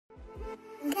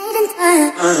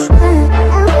Hey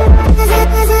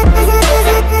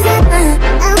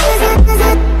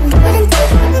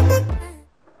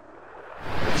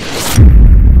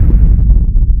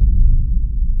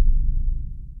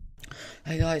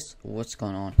guys, what's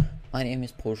going on? My name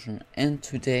is Portion, and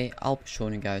today I'll be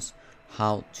showing you guys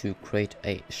how to create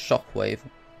a shockwave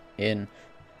in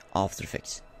After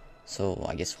Effects. So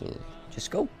I guess we'll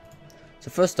just go. So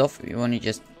first off, you want to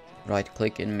just right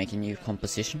click and make a new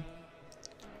composition,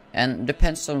 and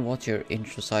depends on what your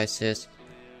intro size is.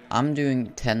 I'm doing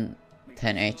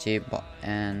 1080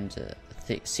 and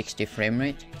 60 frame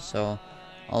rate, so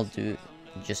I'll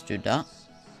just do that.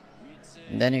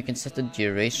 And then you can set the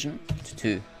duration to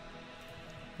 2.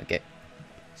 Okay,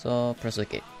 so press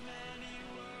OK.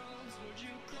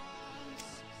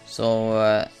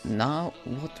 So now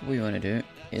what we want to do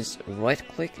is right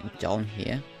click down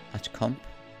here at comp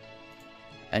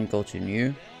and go to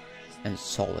new and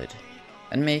solid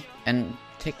and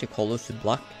take the color to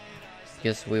black,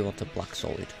 because we want a black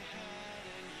solid.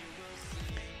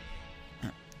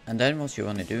 And then what you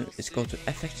want to do is go to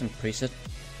effects and preset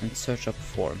and search up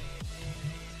form.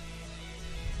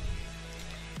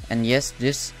 And yes,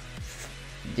 this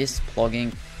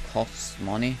plugin costs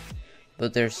money,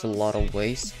 but there's a lot of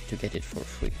ways to get it for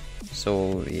free.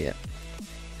 So yeah.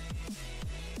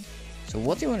 So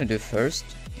what you want to do first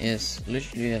is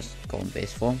literally just go on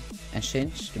base form and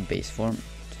change the base form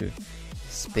to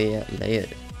sphere layer.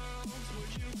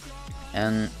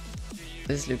 And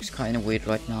this looks kind of weird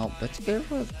right now, but it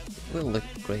will look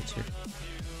great here.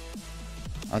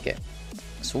 Okay.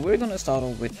 So we're gonna start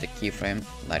off with the keyframe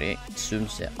that it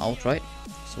zooms it out, right?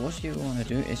 So what you wanna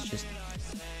do is just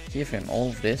keyframe all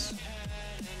of this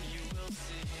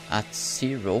at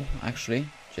 0, actually.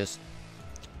 Just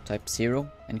type 0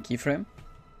 and keyframe.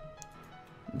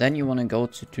 Then you wanna go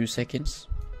to 2 seconds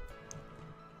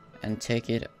and take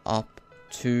it up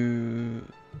to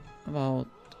about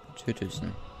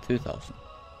 2000.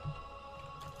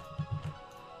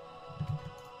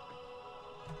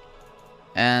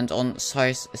 And on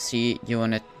size C, you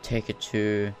want to take it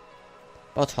to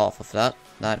about half of that.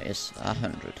 That is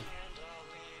 100.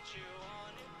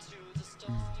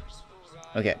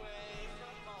 Okay.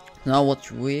 Now what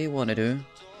we want to do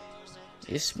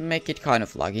is make it kind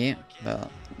of laggy, but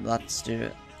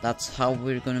that's how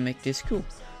we're gonna make this cool.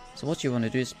 So what you want to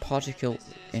do is particle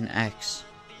in X.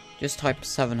 Just type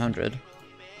 700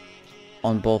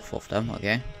 on both of them,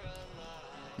 okay?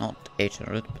 Not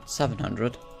 800, but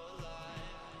 700.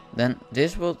 Then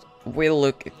this will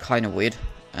look kind of weird,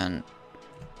 and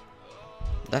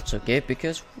that's okay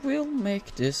because we'll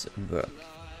make this work.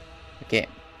 Okay,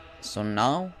 so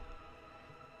now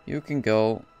you can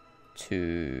go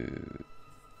to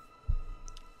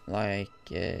like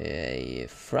a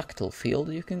fractal field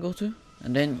you can go to,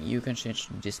 and then you can change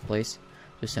the displays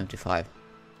to 75.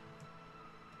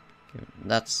 Okay,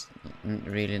 that's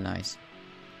really nice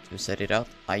to set it out.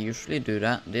 I usually do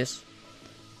this,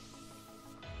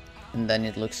 and then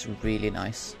it looks really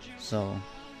nice. So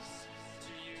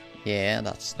yeah,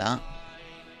 that's that.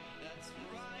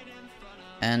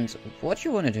 And what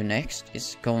you want to do next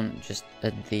is go and just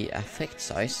at the effect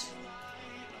size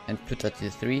and put that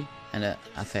to 3, and the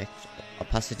effect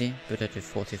opacity put that to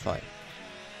 45.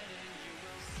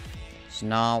 So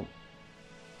now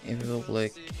it will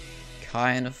look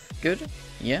kind of good.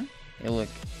 Yeah, it'll look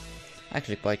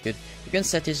actually quite good. You can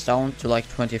set this down to like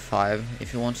 25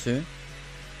 if you want to,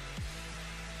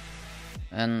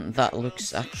 and that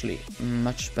looks actually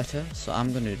much better, so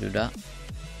I'm gonna do that.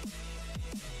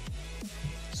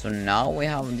 So now we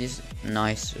have this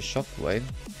nice shockwave.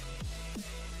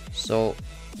 So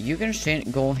you can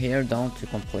go here down to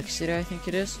complexity, I think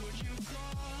it is.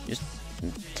 Just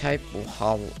type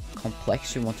how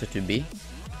complex you want it to be.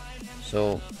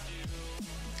 So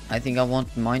I think I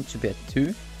want mine to be at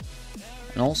 2,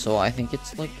 and also I think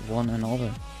it's like 1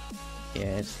 another.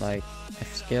 Yeah, it's like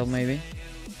F scale maybe.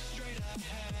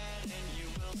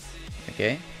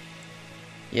 Okay,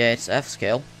 yeah, it's F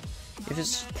scale. If you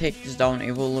take this down,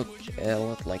 it will look a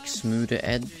lot like smoother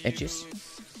edges.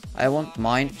 I want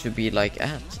mine to be like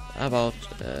at about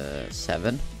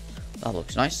 7. That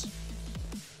looks nice.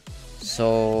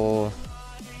 So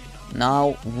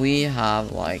now we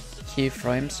have like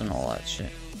keyframes and all that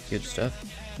shit, good stuff.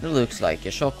 It looks like a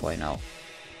shockwave now,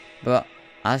 but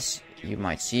as you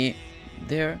might see,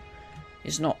 there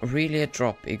is not really a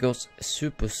drop. It goes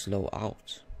super slow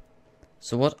out.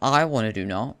 So what I want to do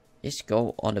now is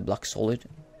go on the black solid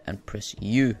and press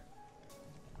U.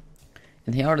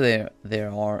 And here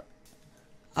there are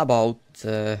about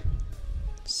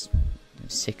 6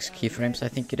 keyframes, I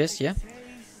think it is, yeah.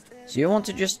 So you want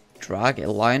to just drag a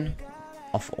line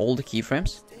of all the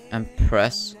keyframes and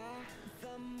press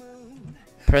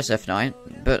F9,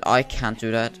 but I can't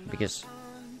do that because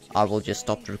I will just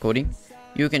stop the recording.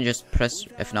 You can just press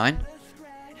F9,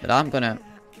 but I'm gonna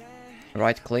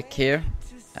right click here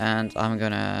and I'm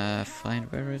gonna find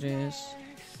where it is.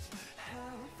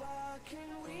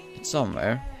 It's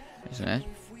somewhere, isn't it?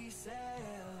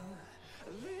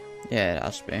 Yeah, it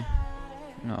has to be.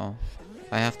 No,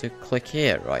 I have to click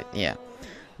here, right? Yeah.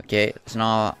 Okay, so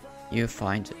now you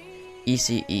find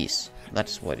easy ease.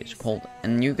 That's what it's called,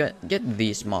 and you get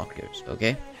these markers.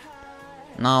 Okay.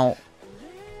 Now,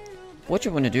 what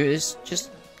you want to do is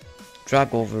just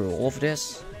drag over all of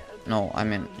this. No, I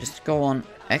mean just go on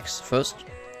X first,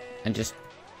 and just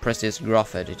press this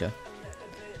graph editor.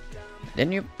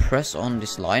 Then you press on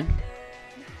this line,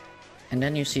 and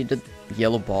then you see the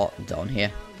yellow bar down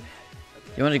here.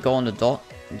 You want to go on the dot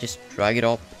and just drag it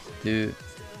up to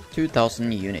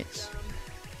 2000 units.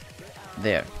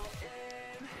 There.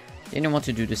 Then you want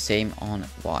to do the same on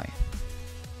Y.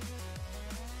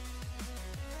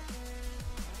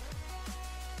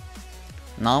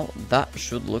 Now that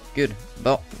should look good,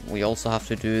 but we also have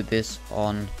to do this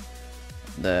on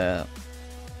the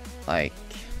like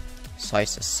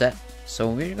size set. So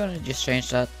we're gonna just change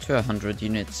that to 100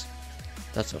 units.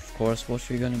 That's of course what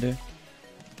we're gonna do.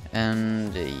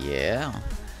 And yeah,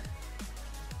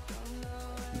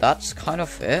 that's kind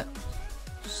of it.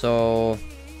 So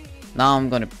now I'm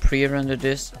gonna pre-render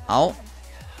this out.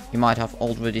 You might have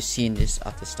already seen this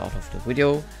at the start of the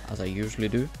video, as I usually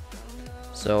do.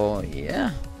 So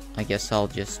yeah, I guess I'll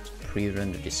just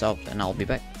pre-render this out and I'll be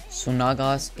back. So now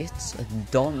guys, it's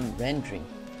done rendering.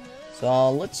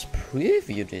 So let's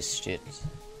preview this shit.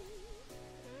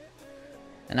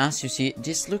 And as you see,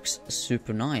 this looks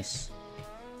super nice.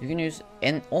 You can use,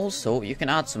 and also you can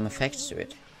add some effects to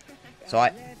it. So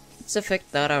it's an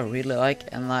effect that I really like,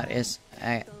 and that is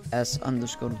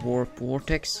S_warp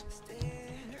vortex.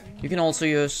 You can also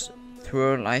use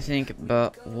twirl, I think,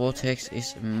 but vortex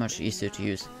is much easier to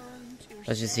use.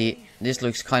 As you see, this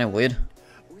looks kind of weird.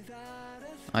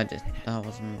 That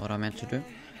wasn't what I meant to do.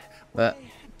 But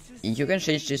you can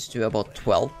change this to about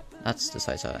 12. That's the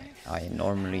size I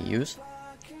normally use.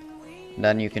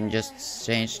 Then you can just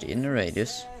change the inner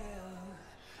radius.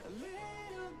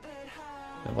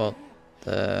 About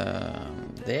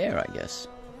there, I guess.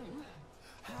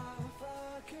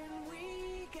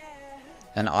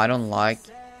 And I don't like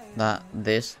that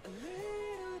this.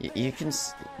 You can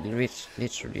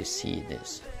literally see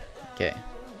this. Okay.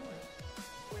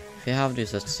 If you have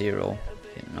this at 0,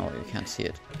 no, you can't see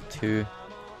it. 2.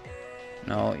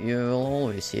 No, you will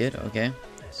always see it. Okay.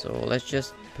 So let's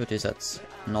just put this at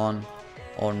none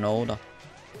or no.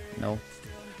 No.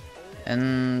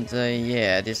 And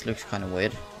yeah, this looks kind of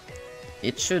weird.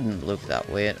 It shouldn't look that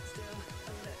weird.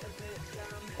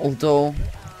 Although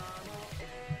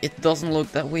it doesn't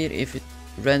look that weird if it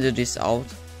render this out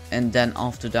and then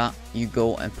after that you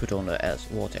go and put on the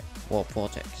warp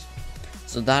vortex.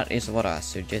 So that is what I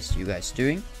suggest you guys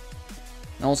doing.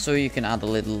 And also you can add a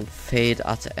little fade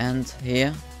at the end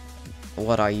here.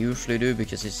 What I usually do,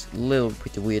 because it's a little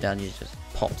pretty weird and it just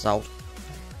pops out.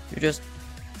 You just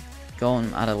go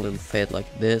and add a little fade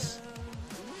like this.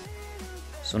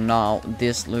 So now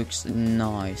this looks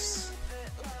nice.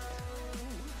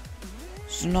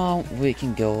 So now we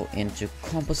can go into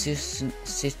composition,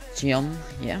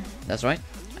 yeah, that's right,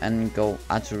 and go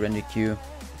add to render queue,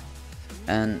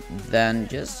 and then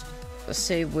just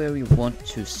save where you want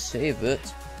to save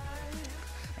it.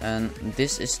 And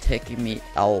this is taking me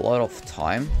a lot of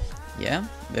time. Yeah,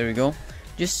 there we go.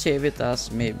 Just save it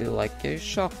as maybe like a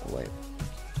shockwave.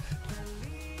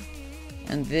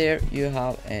 And there you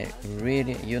have a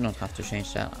really, you don't have to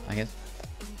change that, I guess.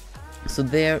 So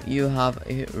there you have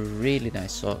a really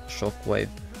nice shockwave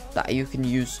that you can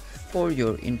use for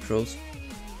your intros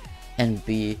and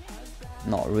be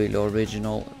not really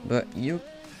original, but you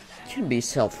can be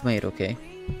self-made, okay?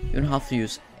 You don't have to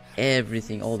use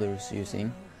everything others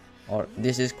using, or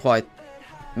this is quite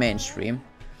mainstream,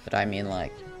 but I mean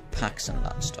like packs and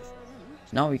that stuff.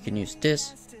 So now we can use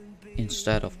this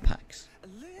instead of packs.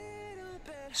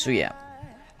 So yeah,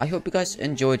 I hope you guys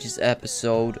enjoyed this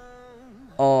episode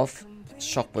of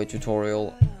Shockwave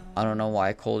tutorial. I don't know why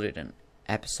I called it an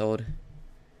episode,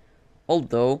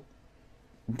 although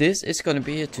this is gonna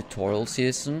be a tutorial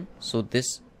season. So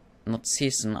this, not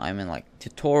season, I mean like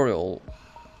tutorial.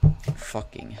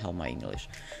 Fucking hell, my English.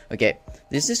 Okay,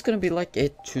 this is gonna be like a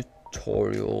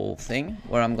tutorial thing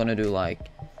where I'm gonna do like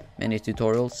many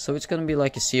tutorials. So it's gonna be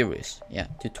like a series, yeah,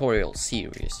 tutorial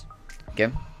series.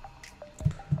 Okay.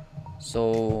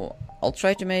 So I'll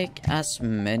try to make as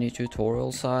many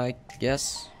tutorials, I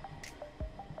guess.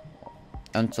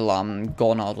 until I'm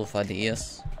gone out of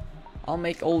ideas, I'll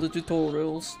make all the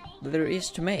tutorials there is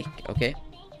to make, okay?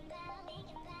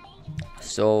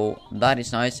 So that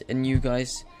is nice, and you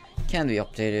guys can be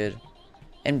updated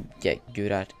and get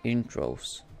good at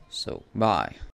intros. So bye.